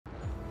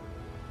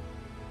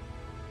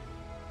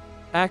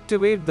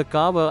Activate the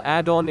Carver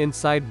add-on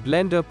inside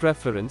Blender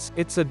Preference,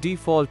 it's a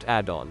default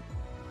add-on.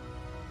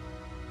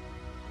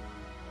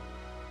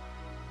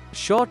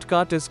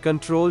 Shortcut is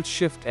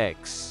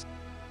Ctrl-Shift-X.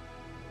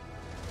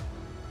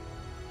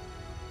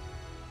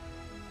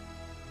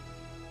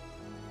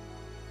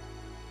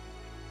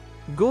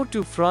 Go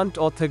to front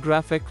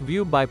orthographic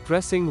view by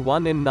pressing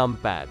 1 in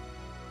numpad.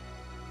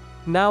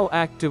 Now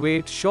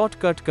activate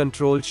shortcut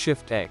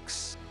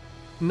Ctrl-Shift-X.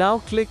 Now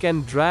click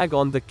and drag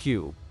on the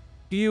cube.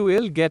 You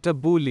will get a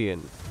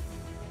Boolean.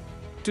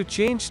 To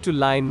change to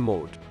line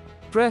mode,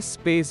 press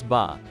space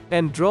bar,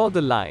 and draw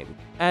the line,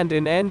 and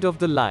in end of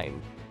the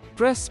line,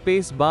 press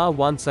space bar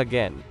once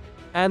again,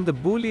 and the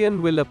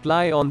Boolean will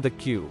apply on the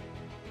cube.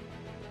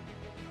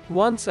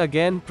 Once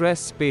again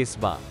press space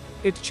bar.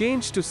 It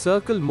changed to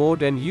circle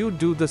mode and you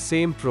do the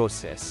same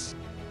process.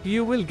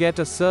 You will get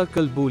a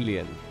circle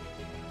Boolean.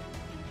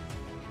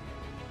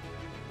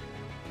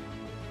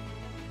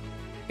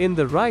 In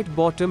the right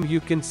bottom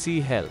you can see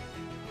help.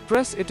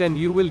 Press it and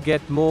you will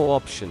get more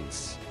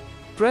options.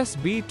 Press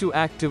B to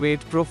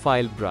activate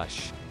profile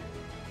brush.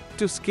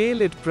 To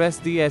scale it, press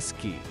the S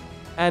key.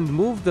 And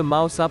move the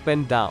mouse up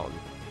and down.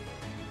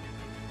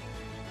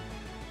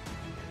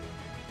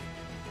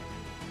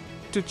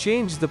 To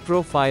change the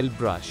profile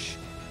brush,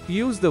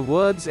 use the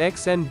words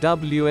X and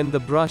W and the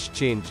brush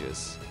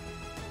changes.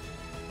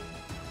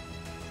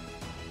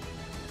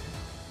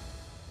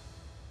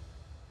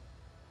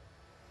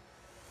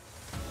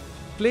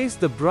 Place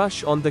the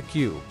brush on the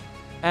cube.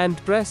 And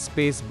press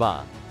space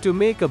bar to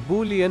make a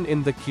Boolean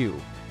in the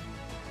cube.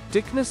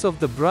 Thickness of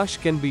the brush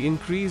can be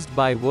increased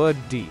by word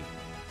D.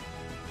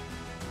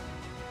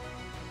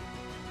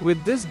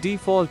 With this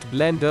default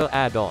Blender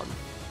add-on,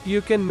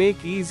 you can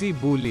make easy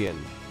Boolean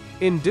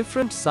in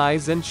different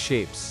size and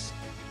shapes.